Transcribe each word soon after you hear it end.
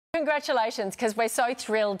congratulations, because we're so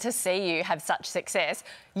thrilled to see you have such success.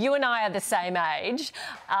 You and I are the same age.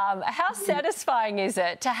 How satisfying is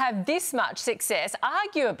it to have this much success,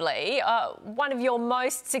 arguably one of your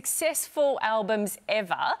most successful albums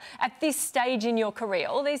ever at this stage in your career,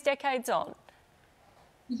 all these decades on?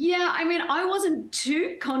 Yeah, I mean, I wasn't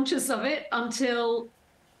too conscious of it until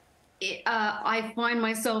I find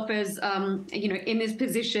myself as, in this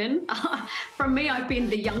position. From me, I've been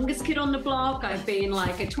the youngest kid on the block. I've been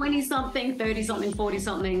like a 20-something, 30-something,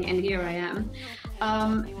 40-something, and here I am.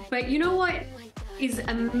 But you know what is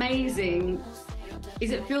amazing is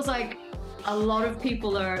it feels like a lot of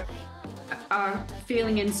people are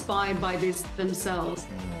feeling inspired by this themselves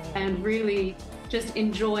and really just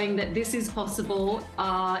enjoying that this is possible.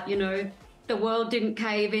 The world didn't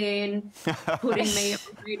cave in, putting me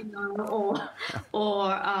on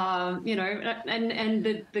radio, and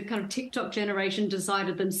the kind of TikTok generation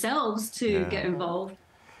decided themselves to get involved.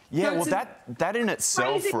 Yeah, so well, that in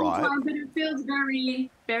itself, right? Time, but it feels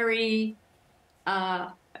very, very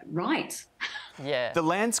right. Yeah. The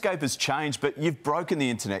landscape has changed, but you've broken the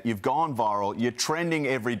internet, you've gone viral, you're trending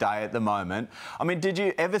every day at the moment. I mean, did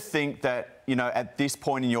you ever think that, at this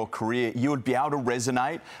point in your career, you would be able to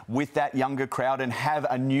resonate with that younger crowd and have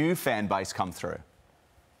a new fan base come through?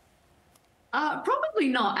 Probably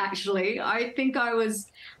not, actually. I think I was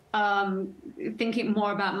thinking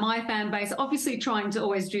more about my fan base, obviously trying to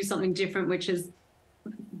always do something different, which has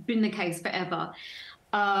been the case forever.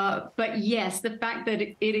 But yes, the fact that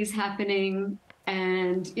it is happening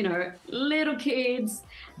and, little kids,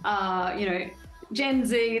 Gen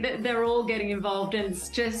Z, they're all getting involved, and it's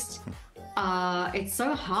just, it's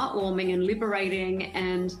so heartwarming and liberating.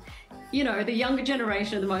 And, the younger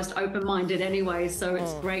generation are the most open-minded anyway, so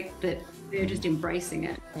it's great that they're just embracing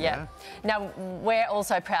it. Yeah. Now, we're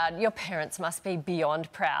also proud. Your parents must be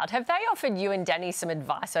beyond proud. Have they offered you and Danny some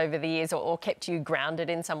advice over the years or kept you grounded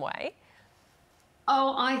in some way?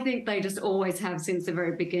 Oh, I think they just always have since the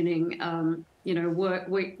very beginning. As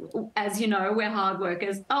you know, we're hard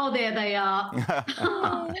workers. Oh, there they are.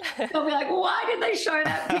 They'll be like, why did they show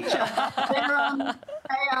that picture?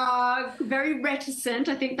 They are very reticent.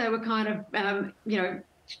 I think they were kind of,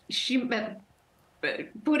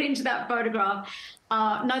 put into that photograph.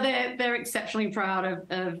 No, they're exceptionally proud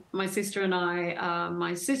of my sister and I.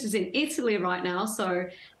 My sister's in Italy right now, so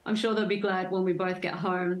I'm sure they'll be glad when we both get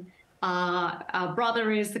home. Our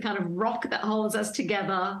brother is the kind of rock that holds us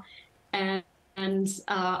together. And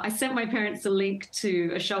I sent my parents a link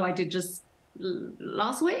to a show I did just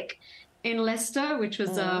last week in Leicester, which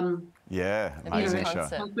was amazing show.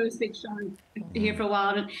 My first big show here for a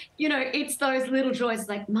while. And it's those little joys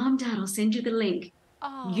like, Mum, Dad, I'll send you the link.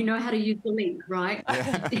 Oh. You know how to use the link, right?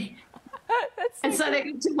 Yeah. And so they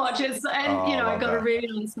get to watch it. And I got a really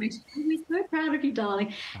nice message. We're so proud of you,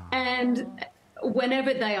 darling. And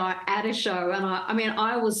whenever they are at a show, and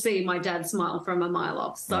I will see my dad smile from a mile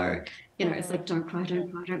off. So, it's like, don't cry,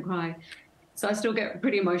 don't cry, don't cry. So I still get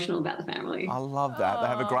pretty emotional about the family. I love that. They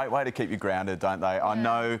have a great way to keep you grounded, don't they? Yeah. I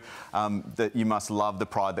know that you must love the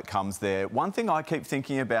pride that comes there. One thing I keep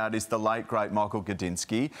thinking about is the late, great Michael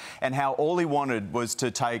Gudinski and how all he wanted was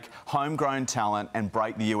to take homegrown talent and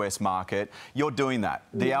break the US market. You're doing that.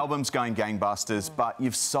 The album's going gangbusters, but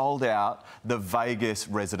you've sold out the Vegas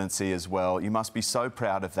residency as well. You must be so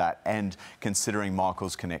proud of that, and considering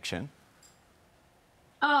Michael's connection.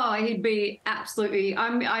 Oh, he'd be absolutely.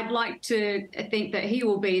 I'd like to think that he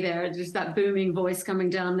will be there, just that booming voice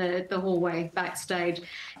coming down the hallway backstage.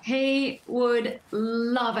 He would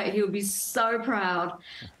love it. He would be so proud.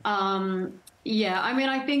 I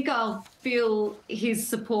think I'll feel his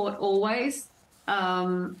support always.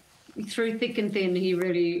 Through thick and thin, he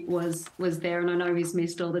really was there, and I know he's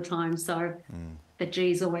missed all the time. So the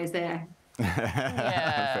G's always there.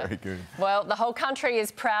 Yeah. Very good. Well, the whole country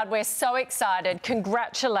is proud. We're so excited.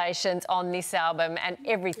 Congratulations on this album and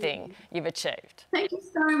everything you've achieved. Thank you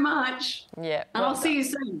so much. Yeah. And I'll see you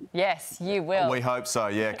soon. Yes, you will. We hope so,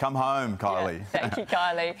 yeah. Come home, Kylie. Yeah. Thank you,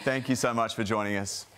 Kylie. Thank you so much for joining us.